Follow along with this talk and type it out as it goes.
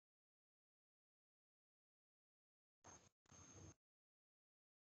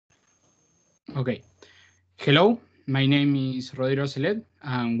Okay. Hello, my name is Rodrigo Orcellet,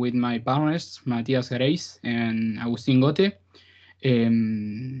 and with my partners Matias Gareis and Agustín Gotte,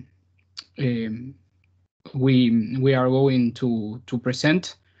 um, um, we are going to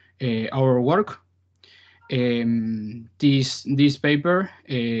present our work. This paper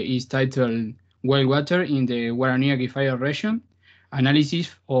is titled "Well Water in the Guarani Aquifer region: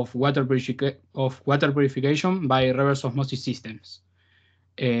 Analysis of water purification by reverse osmosis systems."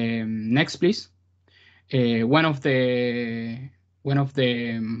 Next, please. One of the one of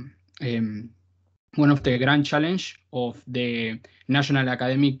the one of the grand challenge of the National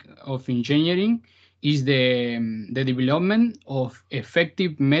Academy of Engineering is the development of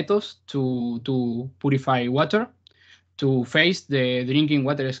effective methods to purify water to face the drinking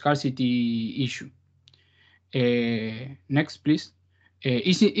water scarcity issue. Next, please.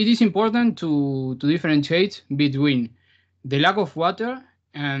 It is important to differentiate between the lack of water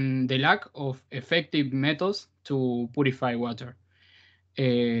and the lack of effective methods to purify water.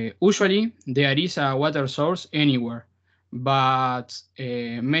 Usually, there is a water source anywhere, but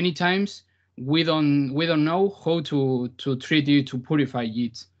many times we don't know how to treat it to purify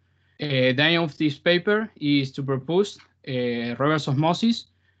it. The aim of this paper is to propose reverse osmosis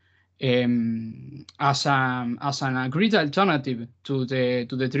as an great alternative to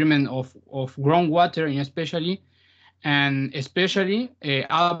the treatment of groundwater, and especially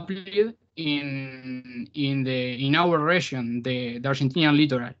applied in our region, the Argentinian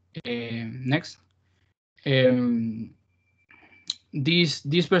littoral. Next. Um,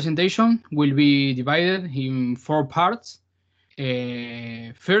 this presentation will be divided in 4 parts.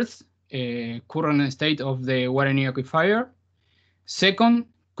 First, current state of the Guarani Aquifer. Second,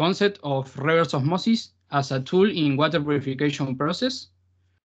 concept of reverse osmosis as a tool in water purification process.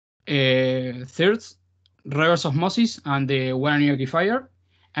 Third, reverse osmosis and the Guarani Aquifer.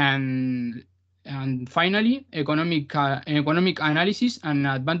 And finally, economic analysis and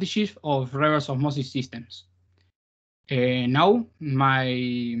advantages of reverse osmosis systems. Now,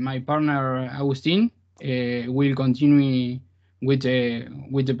 my partner Agustín will continue with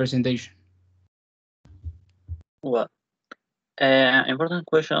the presentation. Well, important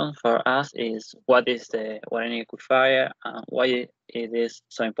question for us is what is the Guarani Aquifer and why it is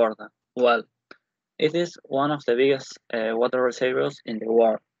so important? Well, it is one of the biggest water reservoirs in the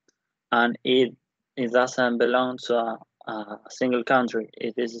world, and it doesn't belong to a single country.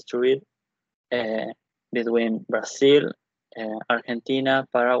 It is distributed between Brazil, Argentina,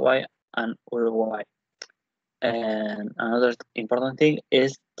 Paraguay, and Uruguay. And another important thing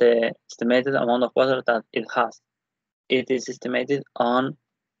is the estimated amount of water that it has. It is estimated on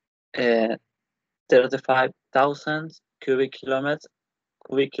 35,000 cubic kilometers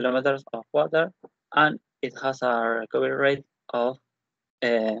of water, and it has a recovery rate of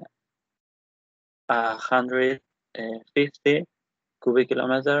 150 cubic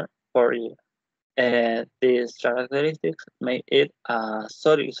kilometers per year. These characteristics make it a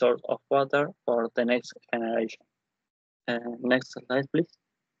solid source of water for the next generation. Next slide, please.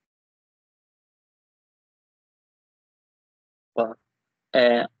 Well,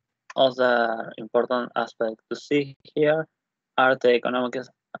 other important aspect to see here are the economic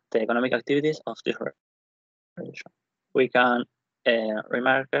activities of this region. We can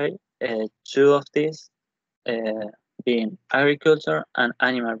remark two of these being agriculture and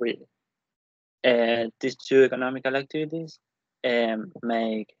animal breeding. These two economical activities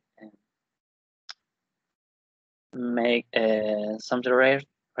make something rare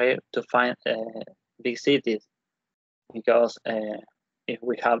to find big cities, because if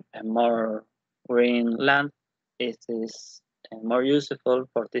we have a more green land, it is more useful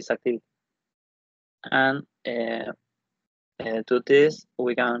for this activity. And to this,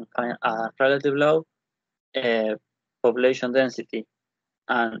 we can find a relative low population density,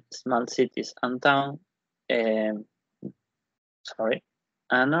 and small cities and towns. And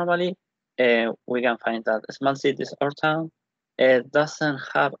normally we can find that small cities or town doesn't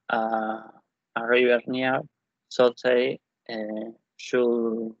have a river near, so they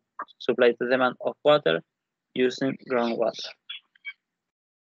should supply the demand of water using groundwater.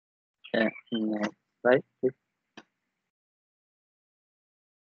 Next slide, please.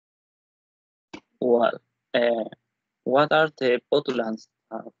 Well, what are the pollutants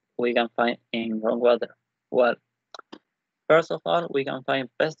we can find in groundwater? Well, first of all, we can find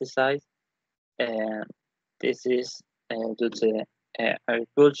pesticides, and this is due to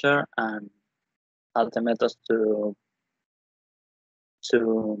agriculture and other methods to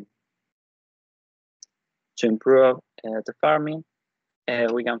improve the farming.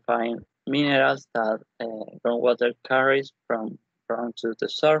 We can find minerals that groundwater carries from to the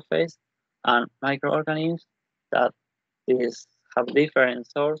surface, and microorganisms that these have different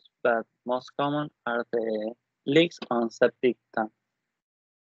sources, but most common are the leaks on septic tanks.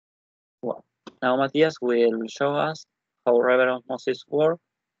 Well, now Matias will show us how reverse osmosis works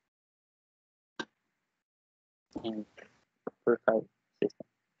in purified system.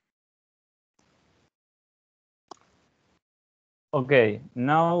 Okay,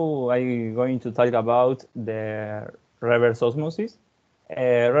 now I'm going to talk about the reverse osmosis.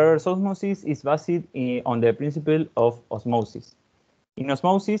 Reverse osmosis is based on the principle of osmosis. In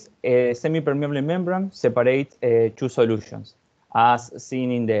osmosis, a semi-permeable membrane separates two solutions, as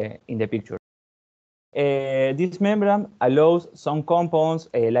seen in the picture. This membrane allows some compounds,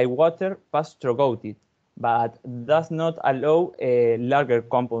 like water, pass through Gotte, but does not allow larger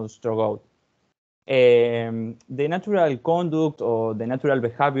compounds through Gotte. The natural conduct or the natural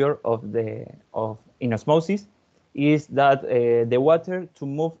behavior in osmosis is that the water to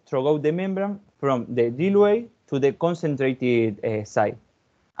move throughout the membrane from the diluate to the concentrated side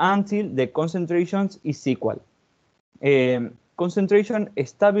until the concentrations is equal. Concentration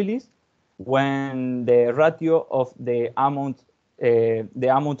stabilizes when the ratio of the amount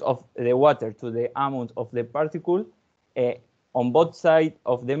of the water to the amount of the particle on both sides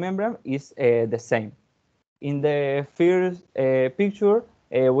of the membrane is the same. In the first picture,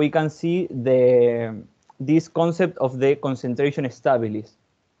 we can see this concept of the concentration stabilis.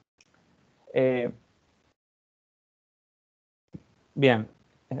 Bien.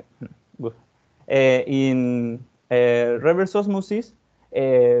 Good. In reverse osmosis,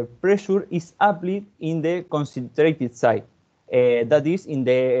 pressure is applied in the concentrated side, that is, in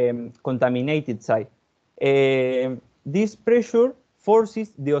the contaminated side. This pressure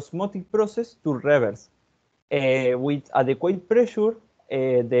forces the osmotic process to reverse. With adequate pressure,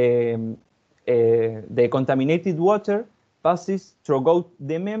 the contaminated water passes throughout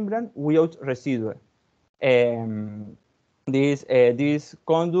the membrane without residue. This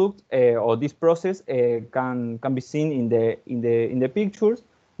conduct or this process can be seen in the pictures.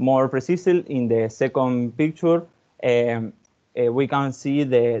 More precisely, in the second picture, we can see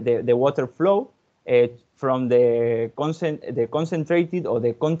the water flow from the concentrated or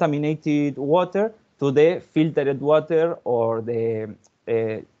the contaminated water to the filtered water or the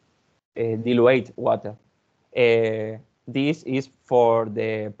dilute water. This is for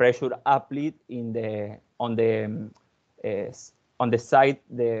the pressure applied on the side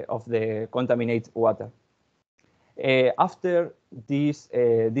of the contaminated water. After this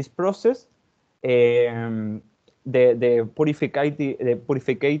process, the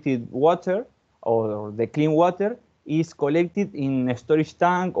purified water or the clean water is collected in a storage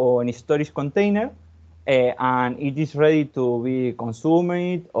tank or in a storage container, and it is ready to be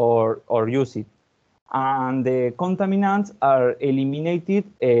consumed or used. And the contaminants are eliminated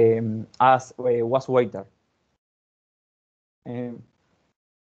as wastewater.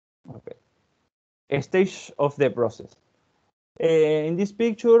 Okay. A stage of the process. In this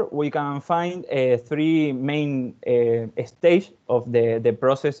picture, we can find three main stages of the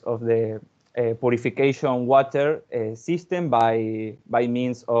process of the purification water system by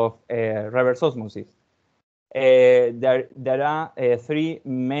means of reverse osmosis. There are three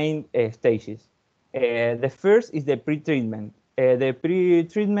main stages. The first is the pre-treatment. The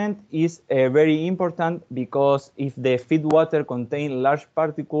pre-treatment is very important because if the feed water contains large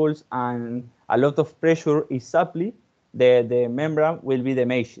particles and a lot of pressure is applied, the membrane will be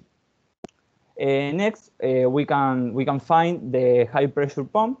damaged. Next, we can find the high pressure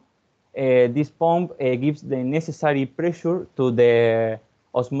pump. This pump gives the necessary pressure to the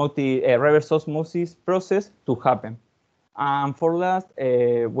reverse osmosis process to happen. And for last,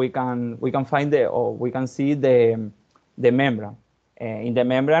 we can find we can see the membrane. In the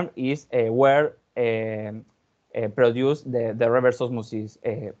membrane is where produce the reverse osmosis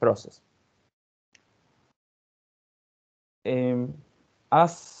process.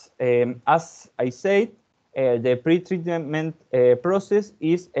 As I said, the pre-treatment process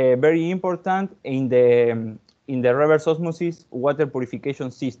is very important in the reverse osmosis water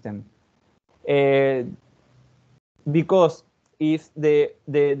purification system. Because if the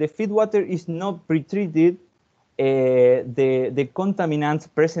feed water is not pre-treated, the contaminants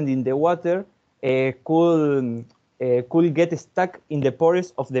present in the water could get stuck in the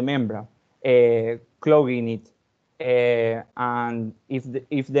pores of the membrane, clogging it. And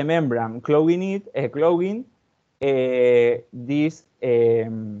if the membrane clogging, this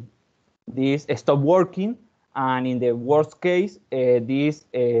stop working, and in the worst case, this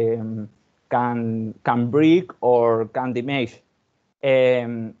can break or can damage.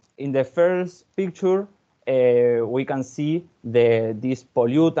 In the first picture, we can see these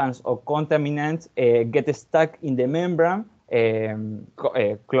pollutants or contaminants get stuck in the membrane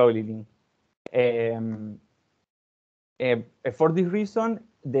cloying. For this reason,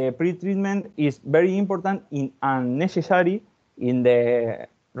 the pre-treatment is very important and necessary in the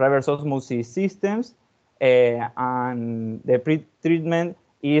reverse osmosis systems, and the pre-treatment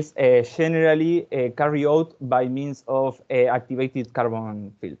is generally carried out by means of activated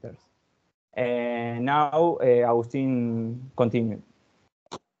carbon filters. Now, Agustín, continue.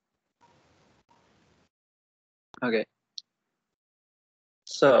 Okay.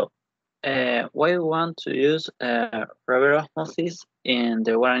 So, why we want to use reverse osmosis in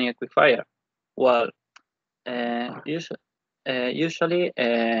the Guarani Aquifer? Well, usually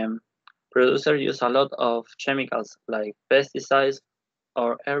producers use a lot of chemicals like pesticides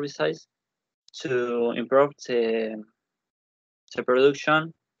or herbicides to improve the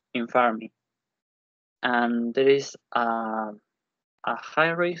production in farming. And there is a high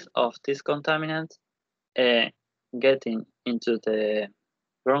risk of these contaminants getting into the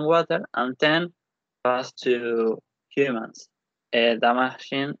groundwater and then pass to humans,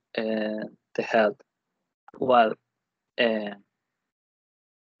 damaging the health. While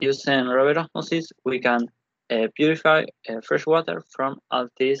using reverse osmosis, we can purify fresh water from all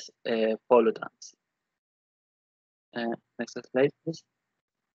these pollutants. Next slide, please.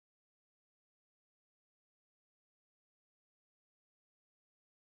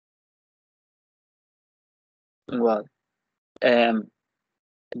 Well,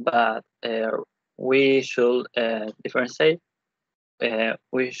 but we should differentiate.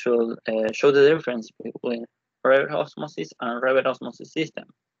 We should show the difference between reverse osmosis and reverse osmosis system.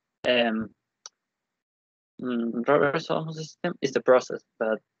 Reverse osmosis system is the process,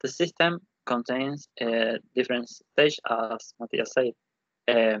 but the system contains different stages, as Matias said.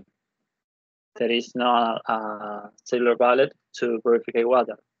 There is no silver bullet to purify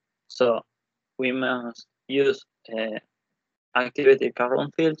water, so we must use activated carbon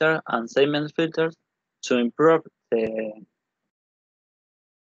filter and sediment filters to improve the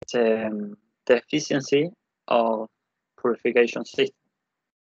efficiency of purification system.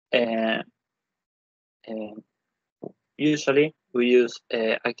 Usually, we use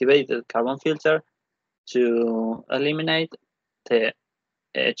activated carbon filter to eliminate the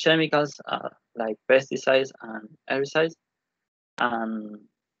chemicals like pesticides and herbicides and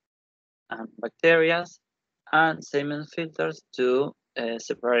bacteria, and sediment filters to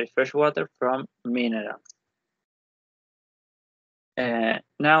separate fresh water from minerals.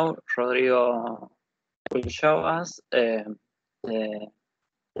 Now, Rodrigo will show us the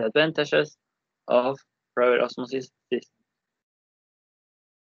advantages of reverse osmosis system.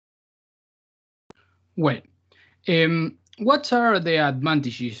 Well, what are the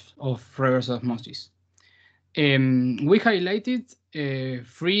advantages of reverse osmosis? We highlighted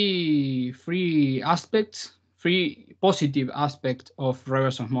three positive aspects of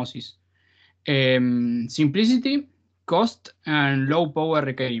reverse osmosis: simplicity, cost, and low power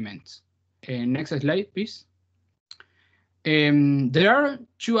requirements. Next slide, please. There are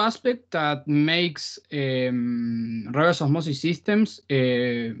two aspects that makes reverse osmosis systems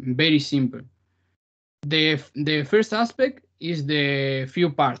very simple. The first aspect is the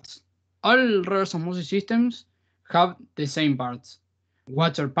few parts. All reverse osmosis systems have the same parts: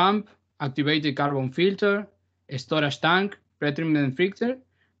 water pump, activated carbon filter, a storage tank, pretreatment filter,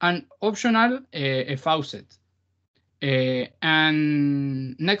 and optional a faucet.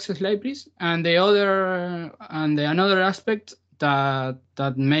 And next slide, please. And another aspect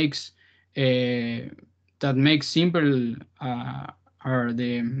that makes simple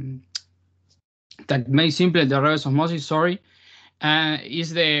that makes simple the reverse osmosis,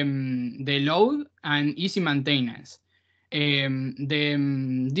 is the low and easy maintenance.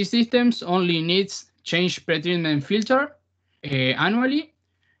 These systems only needs change pretreatment filter annually,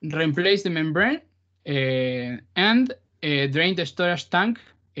 replace the membrane, and drain the storage tank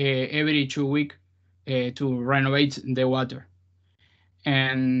every 2 weeks to renovate the water.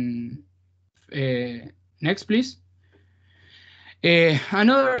 And next, please.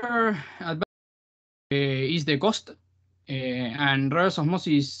 Another advantage is the cost. And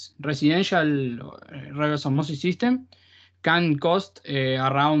residential reverse osmosis system can cost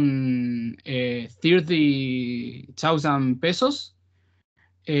around 30,000 pesos.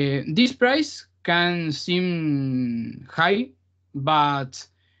 This price can seem high, but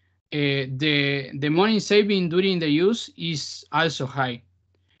the money saving during the use is also high.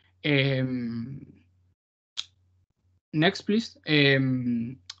 Next, please.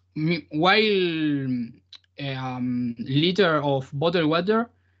 While liter of bottled water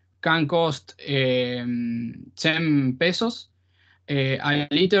can cost 10 pesos. A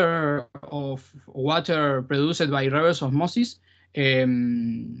liter of water produced by reverse osmosis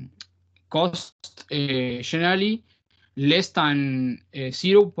cost generally less than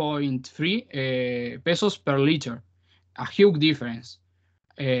 0.3 pesos per liter, a huge difference.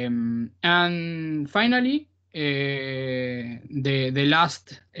 And finally, the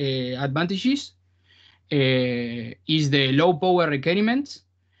last advantages is the low power requirements.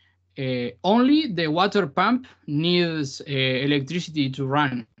 Only the water pump needs electricity to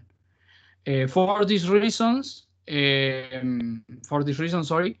run. For these reasons,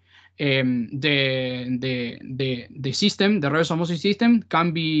 sorry, the system, the reverse osmosis system,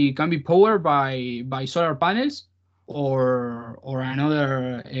 can be powered by solar panels or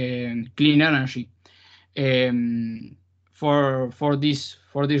another clean energy. For this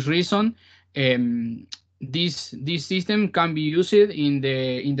reason, this system can be used in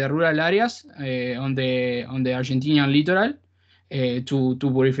the rural areas on the Argentinian littoral to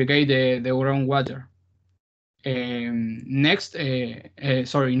purify the groundwater. Next,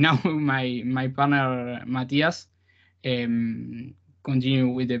 sorry, now my partner Matias continue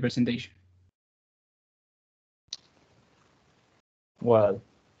with the presentation. Well,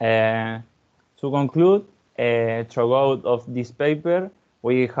 to conclude, throughout of this paper,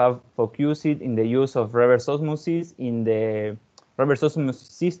 we have focused in the use of reverse osmosis in the reverse osmosis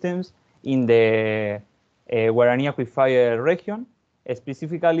systems in the Guarani Aquifer region,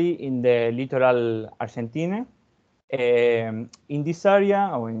 specifically in the littoral Argentina. In this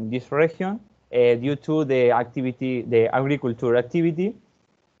area or in this region, due to the agriculture activity,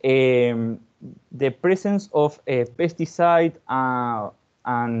 the presence of a pesticide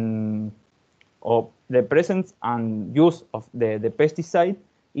and the presence and use of the pesticide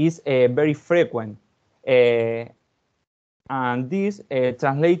is very frequent. And this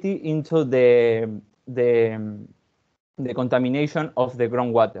translated into the contamination of the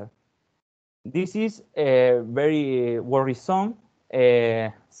groundwater. This is very worrisome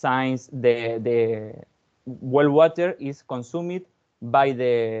since the well water is consumed by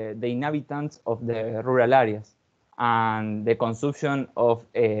the inhabitants of the rural areas, and the consumption of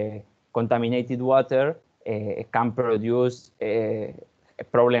contaminated water can produce health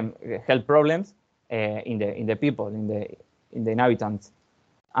problems in the people, in the inhabitants.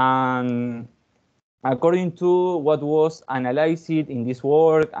 And according to what was analyzed in this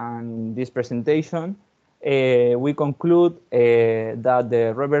work and this presentation, we conclude that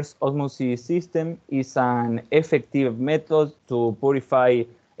the reverse osmosis system is an effective method to purify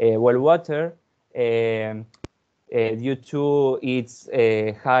well water due to its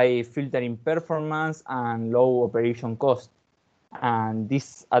high filtering performance and low operation cost. And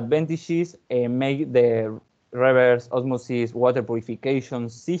these advantages make the reverse osmosis water purification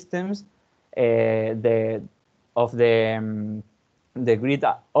systems the great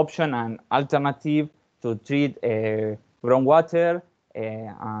option and alternative to treat groundwater,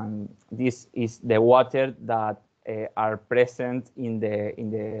 and this is the water that are present in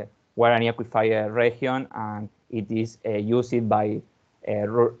the Guarani Aquifer region, and it is used by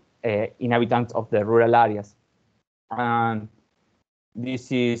inhabitants of the rural areas. And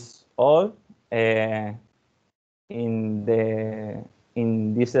this is all in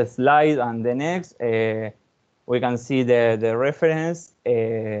this slide, and the next we can see the reference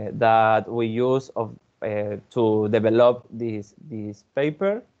that we use to develop this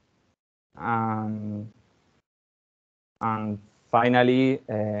paper, and finally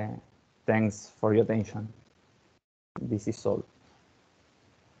thanks for your attention. This is all.